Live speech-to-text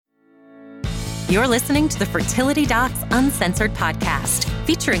You're listening to the Fertility Docs Uncensored podcast,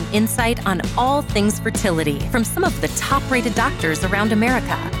 featuring insight on all things fertility from some of the top-rated doctors around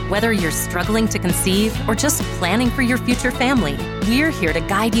America. Whether you're struggling to conceive or just planning for your future family, we're here to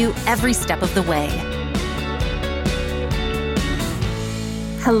guide you every step of the way.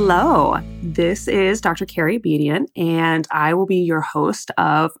 Hello, this is Dr. Carrie Bedian, and I will be your host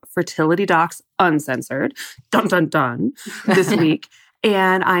of Fertility Docs Uncensored, dun dun dun, this week.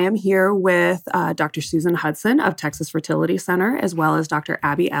 And I am here with Dr. Susan Hudson of Texas Fertility Center, as well as Dr.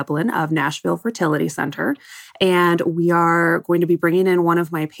 Abby Eblin of Nashville Fertility Center. And we are going to be bringing in one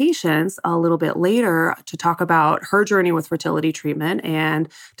of my patients a little bit later to talk about her journey with fertility treatment and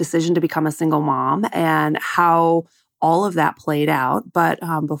decision to become a single mom and how all of that played out. But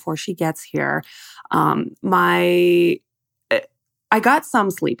before she gets here, I got some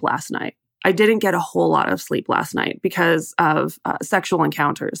sleep last night. I didn't get a whole lot of sleep last night because of sexual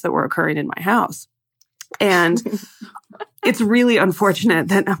encounters that were occurring in my house. And it's really unfortunate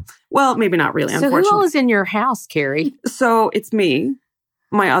that, well, maybe not really unfortunate. So who all is in your house, Carrie? So it's me,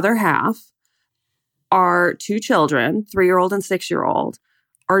 my other half, our two children, 3-year-old and 6-year-old,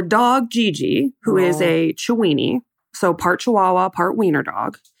 our dog, Gigi, who is a Chiweenie, so part Chihuahua, part wiener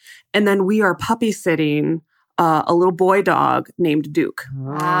dog. And then we are puppy sitting a little boy dog named Duke.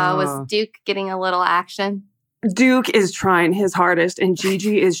 Was Duke getting a little action? Duke is trying his hardest, and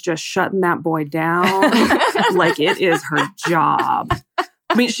Gigi is just shutting that boy down like it is her job.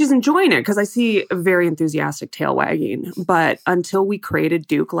 I mean, she's enjoying it because I see a very enthusiastic tail wagging. But until we created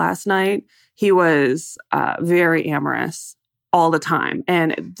Duke last night, he was very amorous all the time.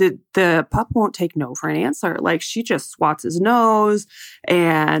 And the pup won't take no for an answer. Like, she just swats his nose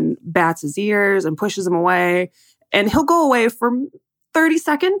and bats his ears and pushes him away. And he'll go away for 30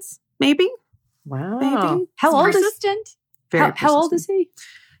 seconds, maybe. Wow. Maybe. How old persistent? How old is he?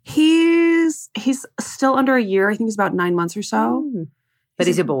 He's still under a year. I think he's about 9 months or so. But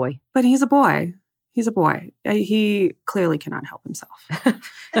he's a boy. But he's a boy. He's a boy. He clearly cannot help himself.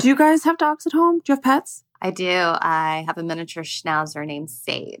 Do you guys have dogs at home? Do you have pets? I do. I have a miniature schnauzer named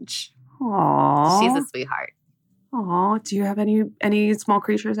Sage. Aww. She's a sweetheart. Aw, do you have any small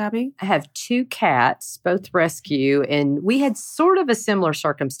creatures, Abby? I have 2 cats, both rescue, and we had sort of a similar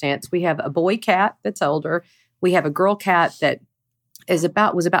circumstance. We have a boy cat that's older. We have a girl cat that was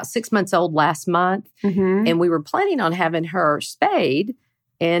about 6 months old last month, and we were planning on having her spayed.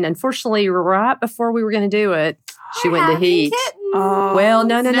 And unfortunately, right before we were going to do it, she went to heat. Oh. Well,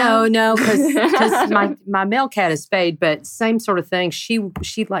 no, because my male cat is spayed, but same sort of thing.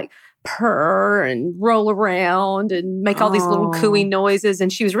 She'd like purr and roll around and make all these little cooing noises,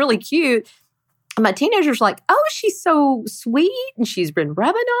 and she was really cute. And my teenager's like, oh, she's so sweet, and she's been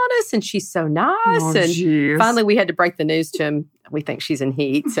rubbing on us, and she's so nice. Geez. Finally, we had to break the news to him. We think she's in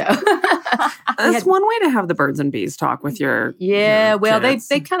heat, so that's one way to have the birds and bees talk with your Well, kids.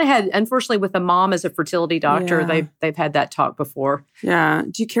 they kind of had, unfortunately, with a mom as a fertility doctor, they've had that talk before. Yeah.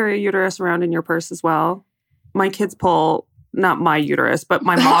 Do you carry a uterus around in your purse as well? My kids pull not my uterus, but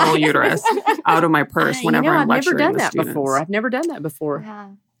my model uterus out of my purse whenever I'm lecturing I've never done the that students. before. I've never done that before. Yeah.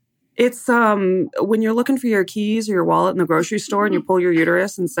 It's when you're looking for your keys or your wallet in the grocery store and you pull your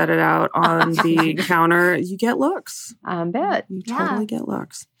uterus and set it out on the counter, you get looks. I bet. You totally get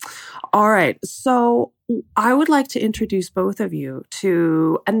looks. All right. So I would like to introduce both of you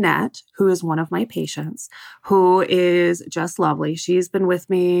to Annette, who is one of my patients, who is just lovely. She's been with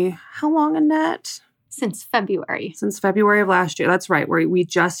me, how long, Annette? Since February. Since February of last year. That's right. We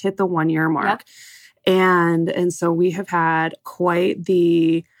just hit the 1-year mark. Yep. And so we have had quite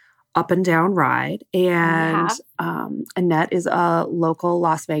the up and down ride. And Annette is a local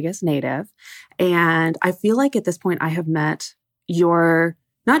Las Vegas native. And I feel like at this point I have met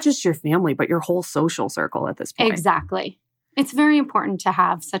not just your family, but your whole social circle at this point. Exactly. It's very important to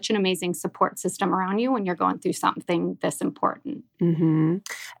have such an amazing support system around you when you're going through something this important. Mm-hmm.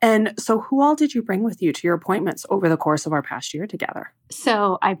 And so who all did you bring with you to your appointments over the course of our past year together?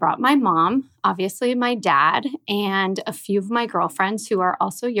 So I brought my mom, obviously my dad, and a few of my girlfriends who are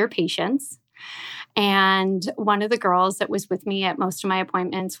also your patients. And one of the girls that was with me at most of my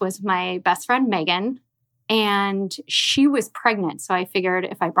appointments was my best friend, Megan. And she was pregnant. So I figured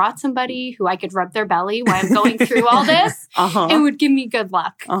if I brought somebody who I could rub their belly while I'm going through all this, it would give me good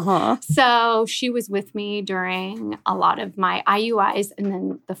luck. So she was with me during a lot of my IUIs and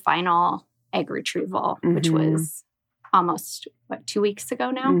then the final egg retrieval, which was almost, 2 weeks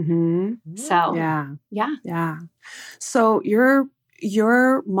ago now? So, yeah. So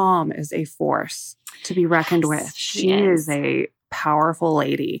your mom is a force to be reckoned with. She is a powerful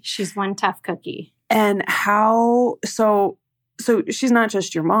lady. She's one tough cookie. And how, so So she's not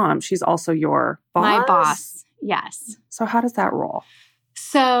just your mom, she's also your boss? My boss, yes. So how does that roll?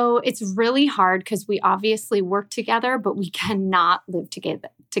 So it's really hard because we obviously work together, but we cannot live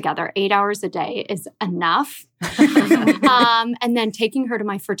together. 8 hours a day is enough. And then taking her to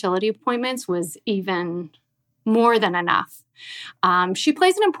my fertility appointments was even more than enough. She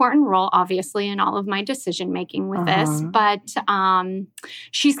plays an important role, obviously, in all of my decision-making with this, but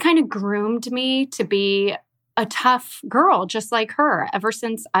she's kind of groomed me to be a tough girl, just like her, ever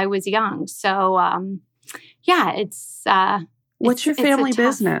since I was young. So, it's... What's your family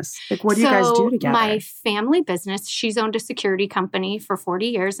business? Like, what do you guys do together? My family business, she's owned a security company for 40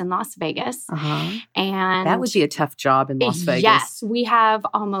 years in Las Vegas. And that would be a tough job in Las Vegas. Yes. We have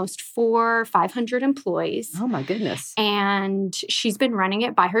almost 500 employees. Oh, my goodness. And she's been running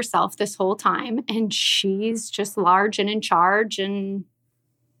it by herself this whole time. And she's just large and in charge. And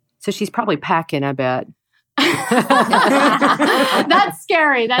so she's probably packing, I bet. That's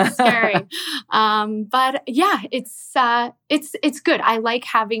scary. But yeah, it's good. I like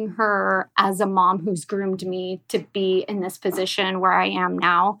having her as a mom who's groomed me to be in this position where I am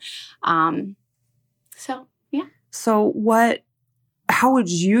now. So yeah. So how would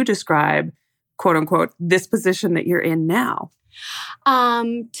you describe, quote unquote, this position that you're in now?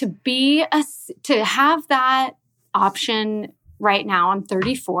 To have that option right now, I'm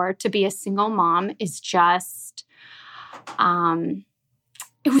 34. To be a single mom is just,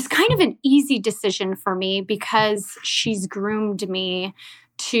 it was kind of an easy decision for me because she's groomed me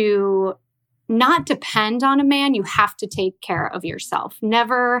to not depend on a man. You have to take care of yourself.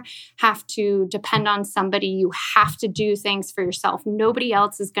 Never have to depend on somebody. You have to do things for yourself. Nobody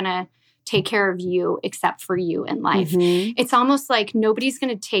else is going to take care of you except for you in life. It's almost like nobody's going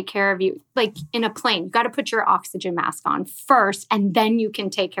to take care of you. Like in a plane, you got to put your oxygen mask on first, and then you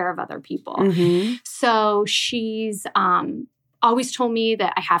can take care of other people. So she's always told me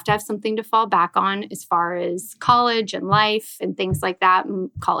that I have to have something to fall back on as far as college and life and things like that,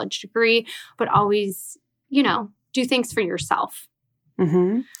 and college degree, but always, do things for yourself.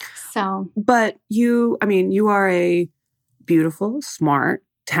 So, but you are a beautiful, smart,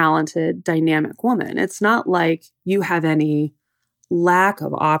 talented, dynamic woman. It's not like you have any lack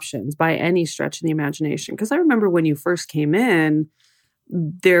of options by any stretch of the imagination. Because I remember when you first came in,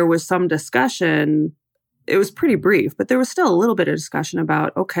 there was some discussion. It was pretty brief, but there was still a little bit of discussion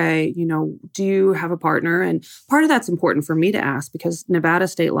about, okay, do you have a partner? And part of that's important for me to ask because Nevada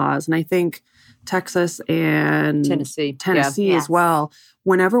state laws, and I think Texas and Tennessee as well,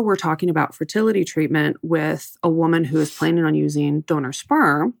 whenever we're talking about fertility treatment with a woman who is planning on using donor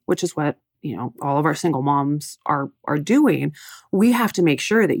sperm, which is what all of our single moms are doing, we have to make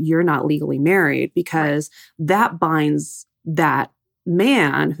sure that you're not legally married because that binds that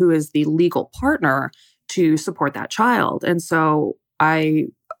man who is the legal partner to support that child. And so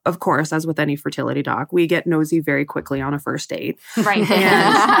of course, as with any fertility doc, we get nosy very quickly on a first date. Right.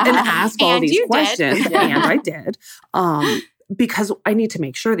 And ask all these questions. And I did. Because I need to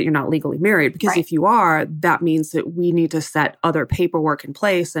make sure that you're not legally married. Because if you are, that means that we need to set other paperwork in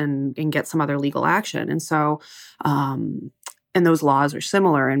place and get some other legal action. And so, and those laws are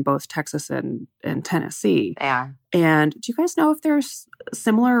similar in both Texas and Tennessee. They are. And do you guys know if they're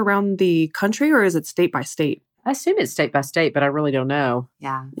similar around the country or is it state by state? I assume it's state by state, but I really don't know.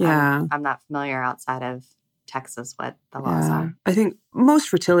 Yeah. I'm not familiar outside of Texas what the laws are. I think most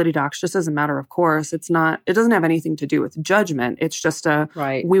fertility docs, just as a matter of course, it doesn't have anything to do with judgment. It's just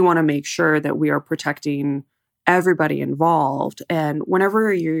we want to make sure that we are protecting everybody involved. And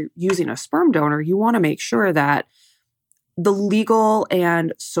whenever you're using a sperm donor, you want to make sure that the legal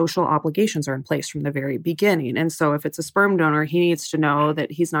and social obligations are in place from the very beginning. And so if it's a sperm donor, he needs to know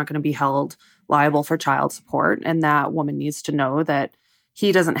that he's not going to be held liable for child support. And that woman needs to know that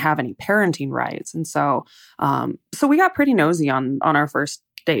he doesn't have any parenting rights. And so we got pretty nosy on our first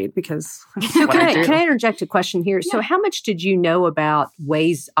date because So can I interject a question here? Yeah. So how much did you know about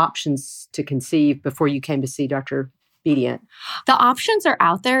options to conceive before you came to see Dr. Bedient? The options are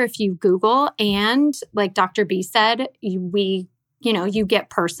out there if you Google, and like Dr. B said, you get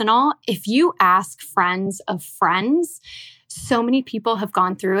personal. If you ask friends of friends, so many people have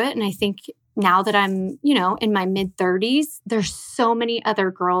gone through it. And I think now that I'm, in my mid-30s, there's so many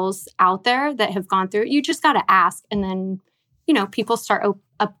other girls out there that have gone through it. You just got to ask. And then, people start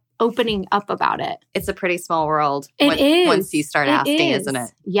opening up about it. It's a pretty small world once you start asking, isn't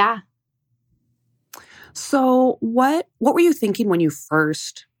it? Yeah. So what were you thinking when you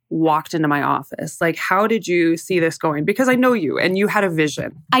first walked into my office? Like, how did you see this going? Because I know you and you had a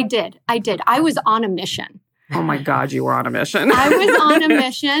vision. I did. I was on a mission. Oh my God, you were on a mission. I was on a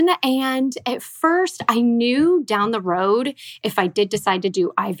mission. And at first, I knew down the road, if I did decide to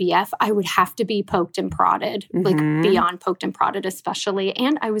do IVF, I would have to be poked and prodded, like beyond poked and prodded especially.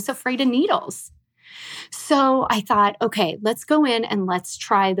 And I was afraid of needles. So I thought, okay, let's go in and let's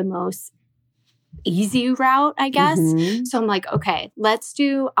try the most easy route, I guess. So I'm like, okay, let's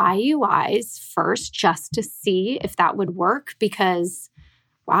do IUIs first just to see if that would work because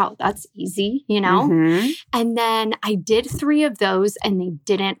wow, that's easy, you know? And then I did 3 of those and they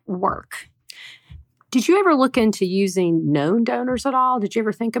didn't work. Did you ever look into using known donors at all? Did you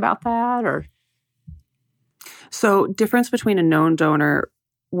ever think about that? Or so difference between a known donor,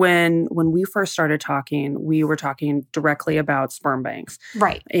 when we first started talking, we were talking directly about sperm banks.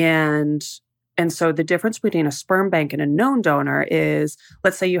 Right. And so the difference between a sperm bank and a known donor is,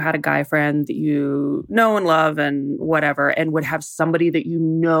 let's say you had a guy friend that you know and love and whatever, and would have somebody that you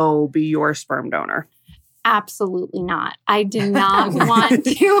know be your sperm donor. Absolutely not. I did not want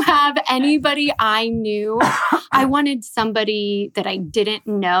to have anybody I knew. I wanted somebody that I didn't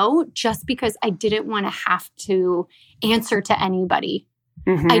know just because I didn't want to have to answer to anybody.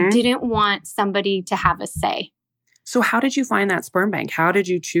 I didn't want somebody to have a say. So how did you find that sperm bank? How did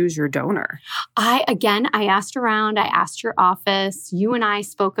you choose your donor? I asked around. I asked your office. You and I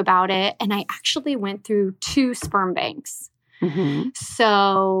spoke about it. And I actually went through 2 sperm banks.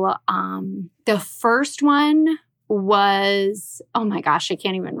 So the first one was, oh my gosh, I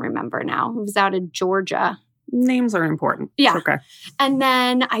can't even remember now. It was out of Georgia. Names are important. Yeah. Okay. And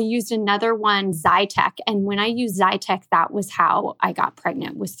then I used another one, Zytec. And when I used Zytec, that was how I got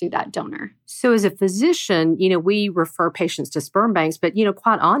pregnant, was through that donor. so as a physician, we refer patients to sperm banks, but,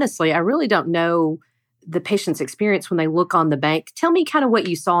 quite honestly, I really don't know the patient's experience when they look on the bank. Tell me kind of what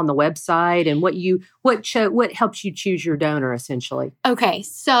you saw on the website and what helps you choose your donor, essentially. Okay,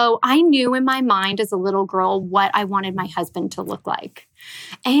 so I knew in my mind as a little girl what I wanted my husband to look like.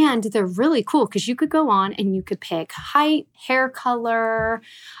 And they're really cool because you could go on and you could pick height, hair color,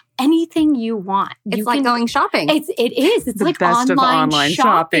 anything you want. It's like going shopping. It is. It's the like best online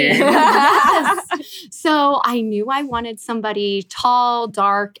shopping. Yes. So I knew I wanted somebody tall,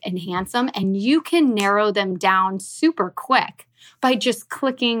 dark, and handsome. And you can narrow them down super quick by just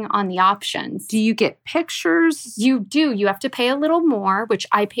clicking on the options. Do you get pictures? You do. You have to pay a little more, which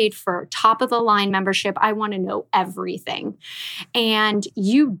I paid for top of the line membership. I want to know everything. And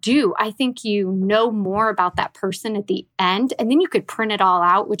you do. I think you know more about that person at the end. And then you could print it all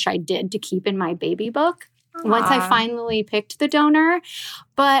out, which I did to keep in my baby book once I finally picked the donor.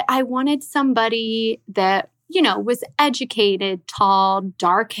 But I wanted somebody that was educated, tall,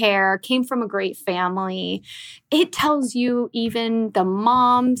 dark hair, came from a great family. It tells you even the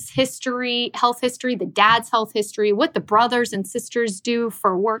mom's history, health history, the dad's health history, what the brothers and sisters do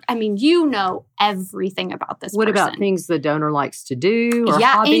for work. I mean, everything about this What person. about things the donor likes to do or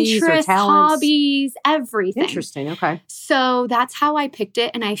yeah, hobbies interests, or talents? hobbies, everything. Interesting. Okay. So that's how I picked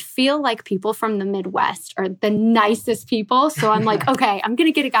it. And I feel like people from the Midwest are the nicest people. So I'm like, okay, I'm going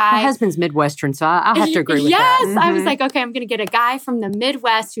to get a guy. My husband's Midwestern, so I'll have to agree with that. Yes, I was like, okay, I'm going to get a guy from the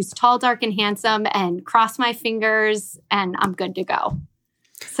Midwest who's tall, dark, and handsome and cross my fingers and I'm good to go.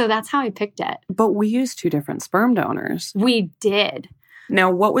 So that's how I picked it. But we used 2 different sperm donors. We did. Now,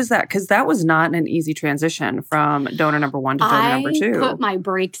 what was that? Because that was not an easy transition from donor number 1 to donor number 2. I put my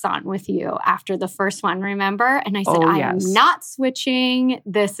brakes on with you after the first one, remember? And I said, yes. I'm not switching.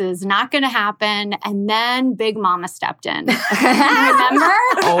 This is not going to happen. And then Big Mama stepped in. Remember?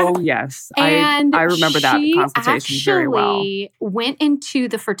 Oh, yes. And I remember that consultation very well. She went into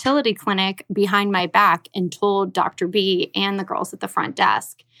the fertility clinic behind my back and told Dr. B and the girls at the front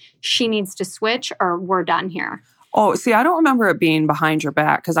desk, she needs to switch or we're done here. Oh, see, I don't remember it being behind your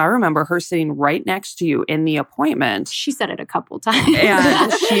back because I remember her sitting right next to you in the appointment. She said it a couple times.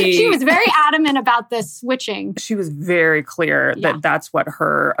 And she was very adamant about this switching. She was very clear that that's what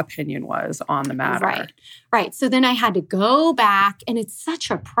her opinion was on the matter. Right. So then I had to go back and it's such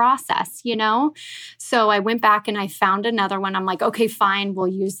a process, So I went back and I found another one. I'm like, okay, fine, we'll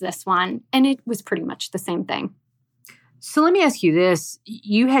use this one. And it was pretty much the same thing. So let me ask you this.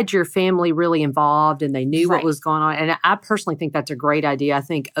 You had your family really involved and they knew what was going on. And I personally think that's a great idea. I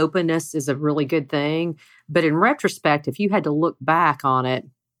think openness is a really good thing. But in retrospect, if you had to look back on it,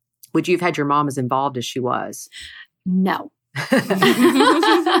 would you have had your mom as involved as she was? No.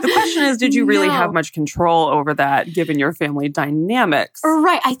 The question is, did you really have much control over that given your family dynamics?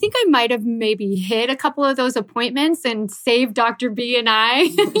 Right. I think I might have maybe hit a couple of those appointments and saved Dr. B and I,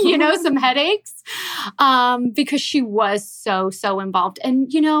 some headaches because she was so involved. And,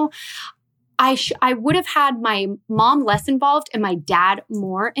 I would have had my mom less involved and my dad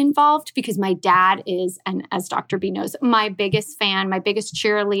more involved because my dad is, and as Dr. B knows, my biggest fan, my biggest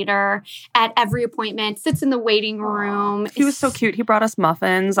cheerleader at every appointment, sits in the waiting room. He was so cute. He brought us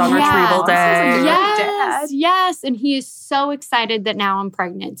muffins on retrieval day. Yes. And he is so excited that now I'm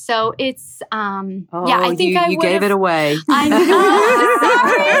pregnant. So it's, I think you gave it away. I know.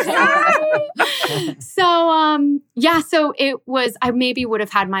 Sorry. So it was, I maybe would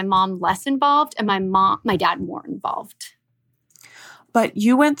have had my mom less involved and my dad more involved. But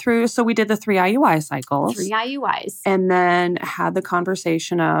you went through, so we did the 3 IUI cycles. 3 IUIs. And then had the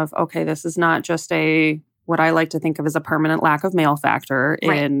conversation of, okay, this is not just what I like to think of as a permanent lack of male factor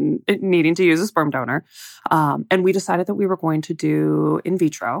in needing to use a sperm donor. And we decided that we were going to do in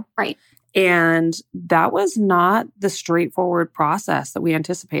vitro. Right. And that was not the straightforward process that we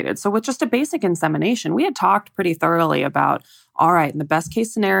anticipated. So with just a basic insemination, we had talked pretty thoroughly about, all right, in the best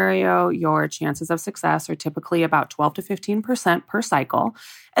case scenario, your chances of success are typically about 12 to 15% per cycle.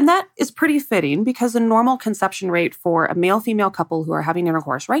 And that is pretty fitting because the normal conception rate for a male-female couple who are having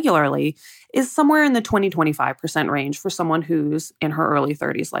intercourse regularly is somewhere in the 20-25% range for someone who's in her early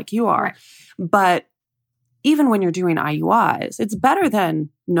 30s like you are. Right. But even when you're doing IUIs, it's better than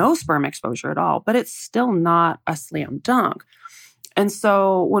no sperm exposure at all, but it's still not a slam dunk. And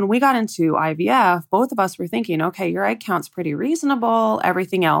so when we got into IVF, both of us were thinking, okay, your egg count's pretty reasonable.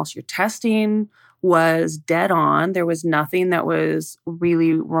 Everything else, your testing was dead on. There was nothing that was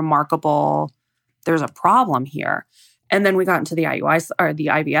really remarkable. There's a problem here. And then we got into the IUI or the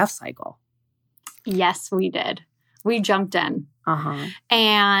IVF cycle. Yes, we did. We jumped in. Uh-huh.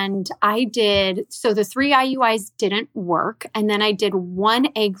 And I did, so the 3 IUIs didn't work. And then I did 1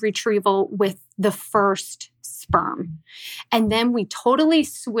 egg retrieval with the first sperm. And then we totally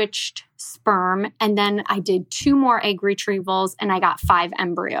switched sperm. And then I did 2 more egg retrievals and I got 5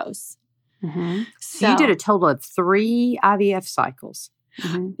 embryos. Mm-hmm. So you did a total of 3 IVF cycles.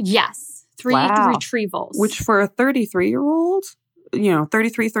 Mm-hmm. Yes. 3 retrievals. Which for a 33-year-old,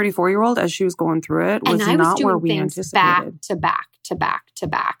 33, 34-year-old, as she was going through it, was not where we anticipated. Back to back to back to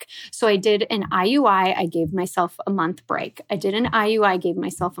back. So I did an IUI. I gave myself a month break. I did an IUI. I gave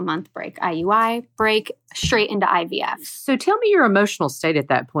myself a month break. IUI, break, straight into IVF. So tell me your emotional state at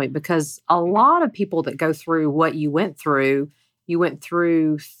that point, because a lot of people that go through what you went through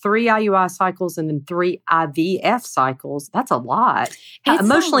 3 IUI cycles and then 3 IVF cycles. That's a lot.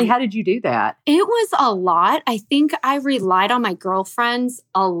 Emotionally, how did you do that? It was a lot. I think I relied on my girlfriends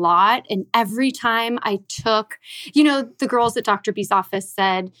a lot. And every time I took, the girls at Dr. B's office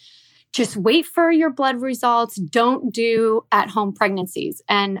said, just wait for your blood results. Don't do at-home pregnancies.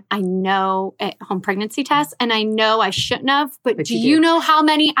 And I know at-home pregnancy tests, and I know I shouldn't have, but do you know how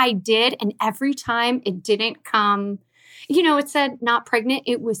many I did? And every time it didn't come, it said not pregnant.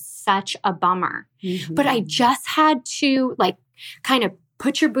 It was such a bummer. Mm-hmm. But I just had to kind of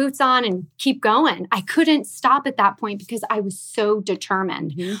put your boots on and keep going. I couldn't stop at that point because I was so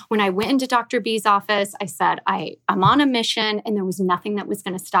determined. Mm-hmm. When I went into Dr. B's office, I said, I'm on a mission and there was nothing that was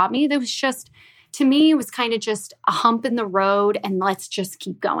going to stop me. There was just, to me, it was kind of just a hump in the road and let's just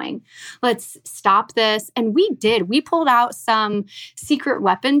keep going. Let's stop this. And we did. We pulled out some secret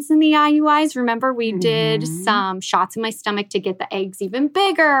weapons in the IUIs. Remember, we did some shots in my stomach to get the eggs even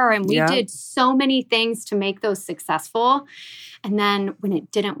bigger. And we did so many things to make those successful. And then when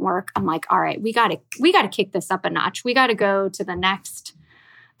it didn't work, I'm like, all right, we got to kick this up a notch. We got to go to the next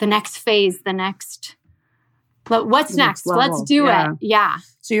phase, what's next? Let's do it. Yeah.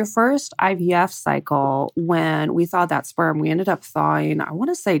 So your first IVF cycle, when we thawed that sperm, we ended up thawing, I want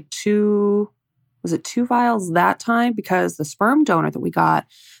to say 2 vials that time? Because the sperm donor that we got,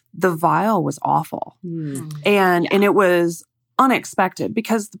 the vial was awful. And it was unexpected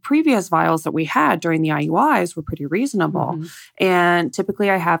because the previous vials that we had during the IUIs were pretty reasonable. Mm-hmm. And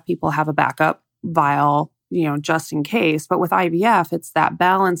typically I have people have a backup vial, just in case. But with IVF, it's that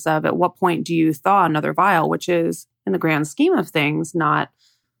balance of at what point do you thaw another vial, which is, in the grand scheme of things, not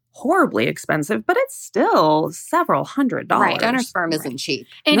horribly expensive, but it's still several $100s. Right. Donor sperm isn't cheap.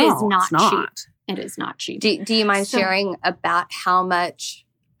 It is not cheap. It is not cheap. Do you mind sharing about how much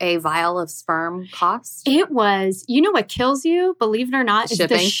a vial of sperm costs? It was, what kills you, believe it or not, is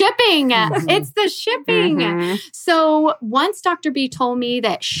the shipping. It's the shipping. Mm-hmm. So once Dr. B told me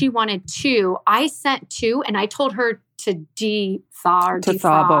that she wanted 2, I sent 2 and I told her to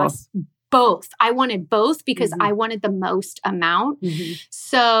defrost both. I wanted both because I wanted the most amount.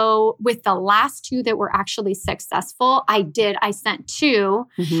 So with the last 2 that were actually successful, I sent 2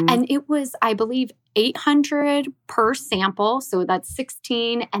 and it was, I believe, $800 per sample. So that's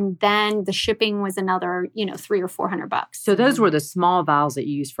 16. And then the shipping was another, $300 or $400. So those were the small vials that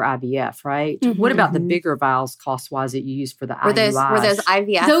you used for IVF, right? What about the bigger vials cost-wise that you used for the IUI? Were those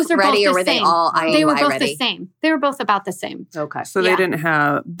IVF those are ready, both or were the they same. all IUI They were both ready? the same. They were both about the same. Okay. So they didn't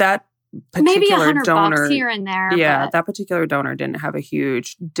have that Maybe particular $100 donor here and there. Yeah, but that particular donor didn't have a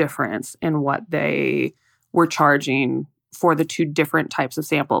huge difference in what they were charging for the 2 different types of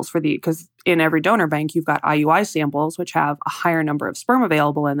samples because in every donor bank, you've got IUI samples, which have a higher number of sperm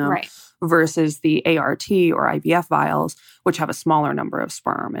available in them versus the ART or IVF vials, which have a smaller number of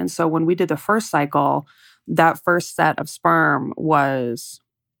sperm. And so when we did the first cycle, that first set of sperm was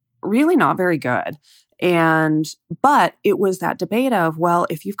really not very good. But it was that debate of, well,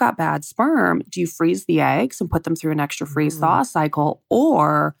 if you've got bad sperm, do you freeze the eggs and put them through an extra freeze thaw cycle,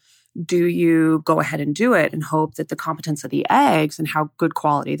 or do you go ahead and do it and hope that the competence of the eggs and how good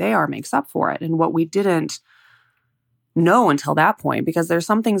quality they are makes up for it? And what we didn't know until that point, because there's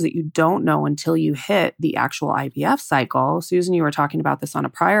some things that you don't know until you hit the actual IVF cycle. Susan, you were talking about this on a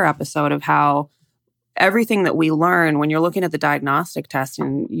prior episode of how everything that we learn when you're looking at the diagnostic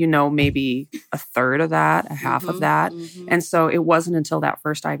testing, maybe a third of that, a half of that. And so it wasn't until that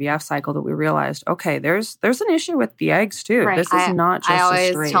first IVF cycle that we realized, okay, there's an issue with the eggs too. Right. This is not just I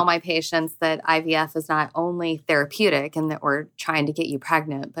always straight. tell my patients that IVF is not only therapeutic and that we're trying to get you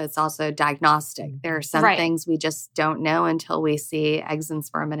pregnant, but it's also diagnostic. There are some things we just don't know until we see eggs and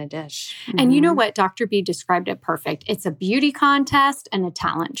sperm in a dish. And you know what? Dr. B described it perfect. It's a beauty contest and a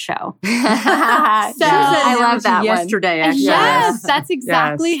talent show. So I love that yesterday, one. actually. Yes, that's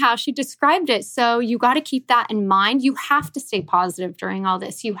exactly how she described it. So you got to keep that in mind. You have to stay positive during all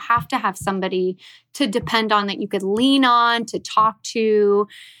this. You have to have somebody to depend on that you could lean on, to talk to.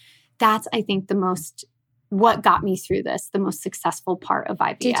 That's, I think, what got me through this, the most successful part of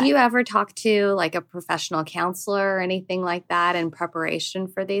IVF. Did you ever talk to like a professional counselor or anything like that in preparation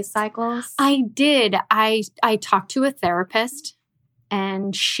for these cycles? I did. I talked to a therapist.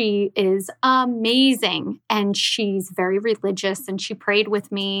 And she is amazing. And she's very religious. And she prayed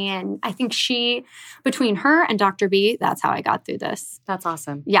with me. And I think between her and Dr. B, that's how I got through this. That's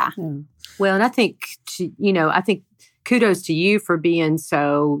awesome. Yeah. Well, and I think, I think kudos to you for being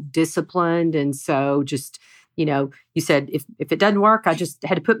so disciplined and so just, you said, if it doesn't work, I just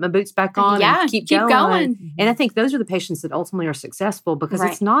had to put my boots back on and keep going. And I think those are the patients that ultimately are successful because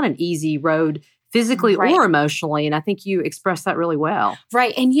it's not an easy road physically or emotionally. And I think you expressed that really well.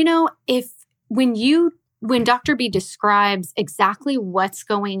 Right. And when Dr. B describes exactly what's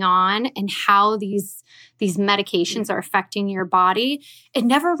going on and how these medications are affecting your body, it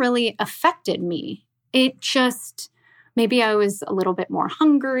never really affected me. It just, maybe I was a little bit more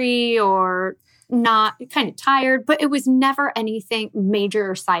hungry or not, kind of tired, but it was never anything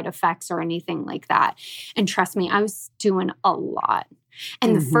major side effects or anything like that. And trust me, I was doing a lot.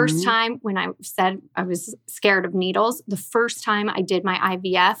 And the first time when I said I was scared of needles, the first time I did my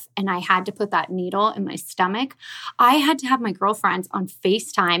IVF and I had to put that needle in my stomach, I had to have my girlfriends on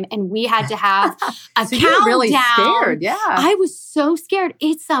FaceTime and we had to have a so countdown. You were really scared, yeah. I was so scared.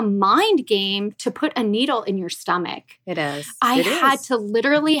 It's a mind game to put a needle in your stomach. It is. I had to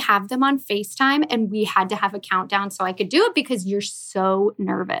literally have them on FaceTime and we had to have a countdown so I could do it because you're so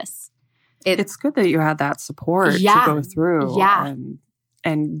nervous. It's good that you had that support to go through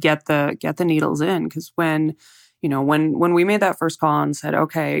and get the needles in. Because when we made that first call and said,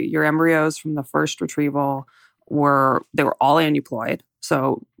 okay, your embryos from the first retrieval were all aneuploid.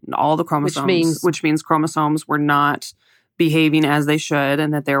 So all the chromosomes, which means chromosomes were not behaving as they should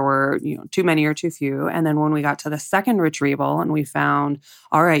and that there were, too many or too few. And then when we got to the second retrieval and we found,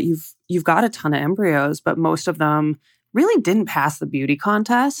 all right, you've got a ton of embryos, but most of them really didn't pass the beauty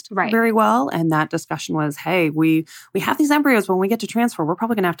contest very well. And that discussion was, hey, we have these embryos. When we get to transfer, we're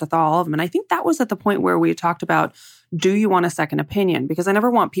probably going to have to thaw all of them. And I think that was at the point where we talked about, do you want a second opinion? Because I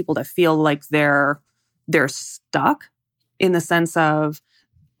never want people to feel like they're stuck in the sense of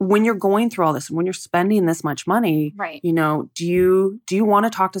when you're going through all this and when you're spending this much money, do you want to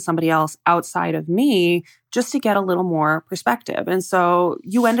talk to somebody else outside of me just to get a little more perspective. And so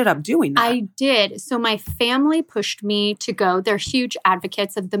you ended up doing that. I did. So my family pushed me to go. They're huge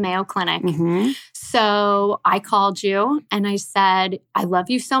advocates of the Mayo Clinic. Mm-hmm. So I called you and I said, I love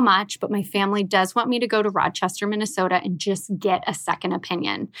you so much, but my family does want me to go to Rochester, Minnesota and just get a second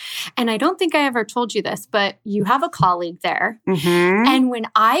opinion. And I don't think I ever told you this, but you have a colleague there. Mm-hmm. And when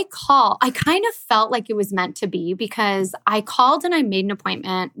I called, I kind of felt like it was meant to be because I called and I made an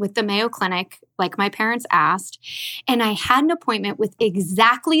appointment with the Mayo Clinic, like my parents asked. And I had an appointment with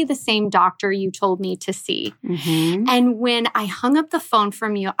exactly the same doctor you told me to see. Mm-hmm. And when I hung up the phone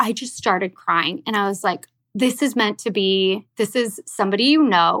from you, I just started crying. And I was like, this is meant to be. This is somebody you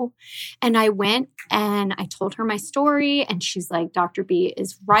know. And I went and I told her my story. And she's like, Dr. B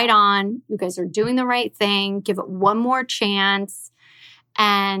is right on. You guys are doing the right thing. Give it one more chance.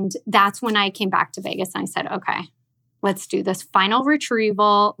 And that's when I came back to Vegas and I said, okay, let's do this final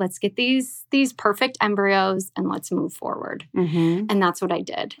retrieval. Let's get these perfect embryos and let's move forward. Mm-hmm. And that's what I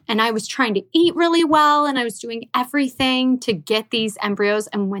did. And I was trying to eat really well and I was doing everything to get these embryos.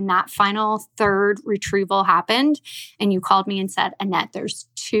 And when that final third retrieval happened and you called me and said, Annette, there's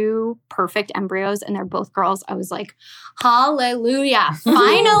 2 perfect embryos and they're both girls, I was like, hallelujah,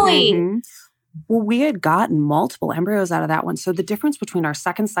 finally. Mm-hmm. Well, we had gotten multiple embryos out of that one. So the difference between our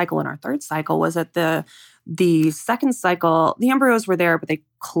second cycle and our third cycle was that the second cycle, the embryos were there, but they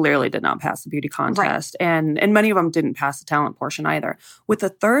clearly did not pass the beauty contest. Right. And many of them didn't pass the talent portion either. With the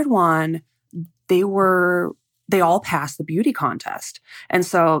third one, they all passed the beauty contest. And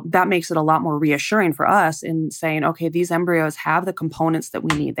so that makes it a lot more reassuring for us in saying, okay, these embryos have the components that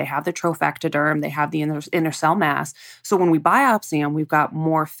we need. They have the trophectoderm, they have the inner cell mass. So when we biopsy them, we've got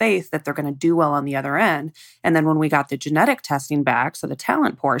more faith that they're going to do well on the other end. And then when we got the genetic testing back, so the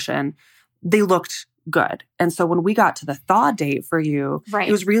talent portion, they looked good. And so when we got to the thaw date for you, right.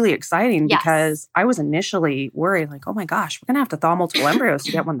 It was really exciting yes. because I was initially worried, like, oh my gosh, we're going to have to thaw multiple embryos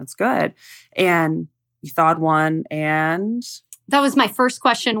to get one that's good. And you thawed one and... That was my first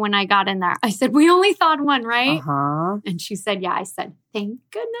question when I got in there. I said, we only thawed one, right? Uh-huh. And she said, yeah. I said, thank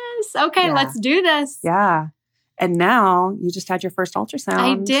goodness. Okay, let's do this. Yeah. And now you just had your first ultrasound.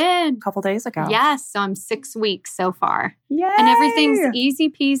 I did. A couple days ago. Yes. So I'm 6 weeks so far. Yay! And everything's easy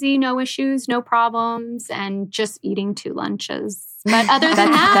peasy, no issues, no problems, and just eating 2 lunches. But other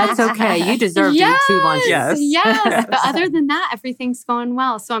than that... That's okay. You deserve to eat 2 lunches. Yes. But other than that, everything's going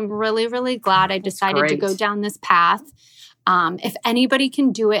well. So I'm really, really glad I decided to go down this path. If anybody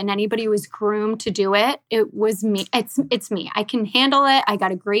can do it and anybody was groomed to do it, it was me. It's me. I can handle it. I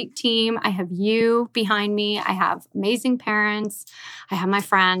got a great team. I have you behind me. I have amazing parents. I have my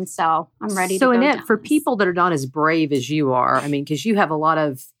friends. So I'm ready to go Annette, down for this. people that are not as brave as you are, I mean, because you have a lot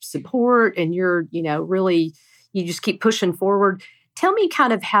of support and you're, really, you just keep pushing forward. Tell me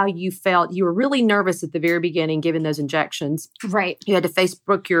kind of how you felt. You were really nervous at the very beginning, given those injections. Right. You had to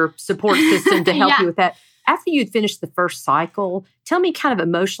Facebook your support system to help you with that. After you'd finished the first cycle, tell me kind of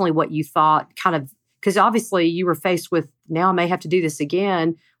emotionally what you thought, because obviously you were faced with, now I may have to do this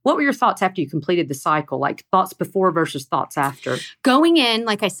again. What were your thoughts after you completed the cycle? Like thoughts before versus thoughts after? Going in,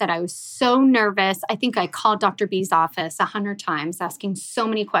 like I said, I was so nervous. I think I called Dr. B's office 100 times, asking so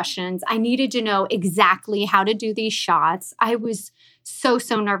many questions. I needed to know exactly how to do these shots. I was so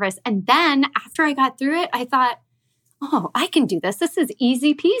nervous. And then after I got through it, I thought, oh, I can do this. This is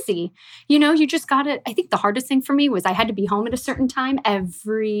easy peasy. You just got it. I think the hardest thing for me was I had to be home at a certain time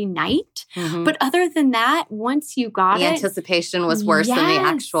every night. Mm-hmm. But other than that, once you got the it. anticipation was worse than the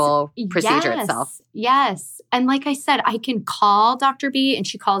actual procedure itself. Yes. And like I said, I can call Dr. B and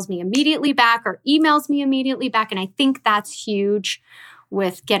she calls me immediately back or emails me immediately back. And I think that's huge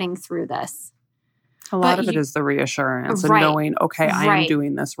with getting through this. A lot of it is the reassurance and knowing, okay, I am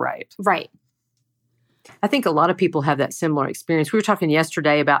doing this right. Right. I think a lot of people have that similar experience. We were talking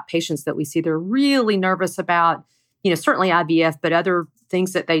yesterday about patients that we see they're really nervous about, certainly IVF, but other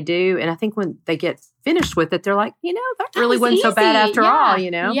things that they do. And I think when they get finished with it, they're like, that really wasn't so bad after all,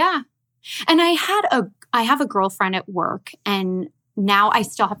 Yeah. And I have a girlfriend at work and now I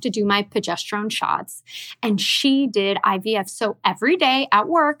still have to do my progesterone shots. And she did IVF. So every day at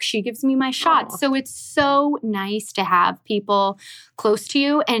work, she gives me my shots. So it's so nice to have people close to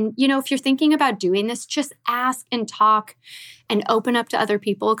you. And, if you're thinking about doing this, just ask and talk and open up to other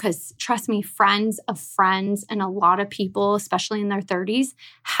people. Because trust me, friends of friends and a lot of people, especially in their 30s,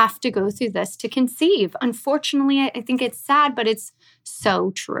 have to go through this to conceive. Unfortunately, I think it's sad, but it's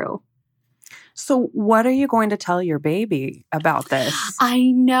so true. So what are you going to tell your baby about this?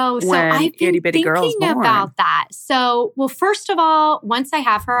 I know. So I've been thinking about that. So, well, first of all, once I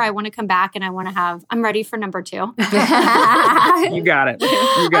have her, I want to come back and I'm ready for number 2. You got it.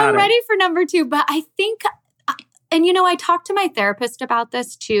 I'm ready for number 2. But I think And, I talked to my therapist about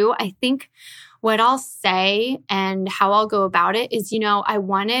this too. I think what I'll say and how I'll go about it is,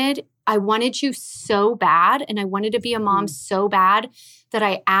 I wanted you so bad, and I wanted to be a mom so bad that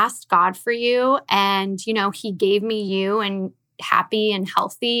I asked God for you, and, he gave me you, and happy and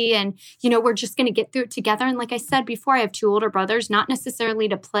healthy. And, we're just going to get through it together. And like I said before, I have 2 older brothers, not necessarily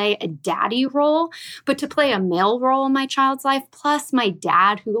to play a daddy role, but to play a male role in my child's life, plus my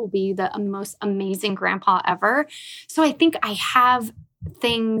dad, who will be the most amazing grandpa ever. So I think I have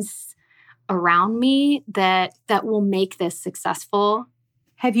things around me that will make this successful.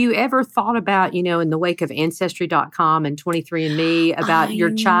 Have you ever thought about, in the wake of Ancestry.com and 23andMe about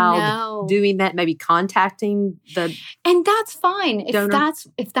your child doing that, maybe contacting the And that's fine. donor?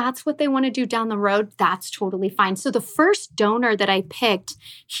 If that's what they want to do down the road, that's totally fine. So the first donor that I picked,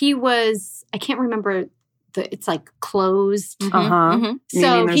 he was, I can't remember, it's like closed. So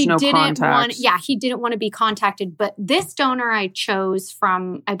he didn't want to be contacted. But this donor I chose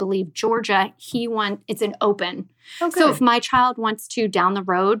from, I believe, Georgia, it's an open. Okay. So if my child wants to down the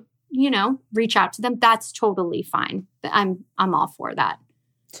road, reach out to them, that's totally fine. I'm all for that.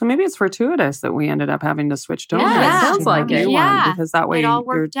 So maybe it's fortuitous that we ended up having to switch donors. Yeah, it sounds like it. Yeah. Because that way It all your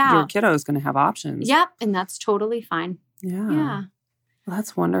worked out. kiddo is going to have options. Yep. And that's totally fine. Yeah. Well,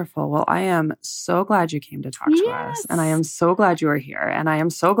 that's wonderful. Well, I am so glad you came to talk to us. And I am so glad you are here. And I am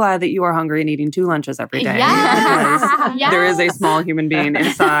so glad that you are hungry and eating 2 lunches every day. Yes. Because there is a small human being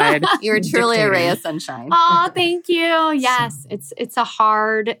inside. You're truly a ray of sunshine. Oh, thank you. Yes. It's a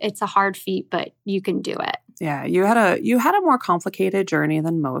hard feat, but you can do it. Yeah, you had a more complicated journey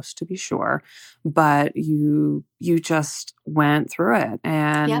than most, to be sure, but you just went through it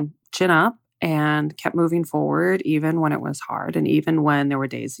and chin up and kept moving forward, even when it was hard and even when there were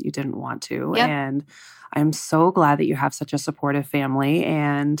days that you didn't want to. Yep. And I'm so glad that you have such a supportive family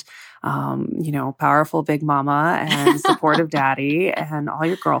and, powerful big mama and supportive daddy and all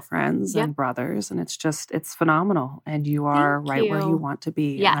your girlfriends and brothers. And it's phenomenal. And you are where you want to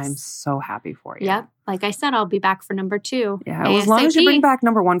be. Yes. And I'm so happy for you. Yep. Like I said, I'll be back for number 2. Yeah. Well, as long as you bring back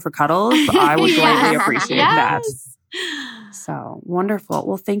number 1 for cuddles, I would greatly appreciate that. So wonderful.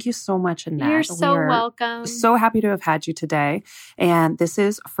 Well, thank you so much, Annette. You're so welcome. So happy to have had you today. And this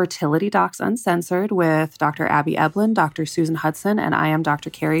is Fertility Docs Uncensored with Dr. Abby Eblen, Dr. Susan Hudson, and I am Dr.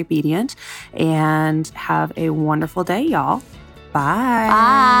 Carrie Bedient. And have a wonderful day, y'all. Bye.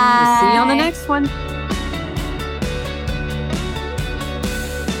 Bye. We'll see you on the next one.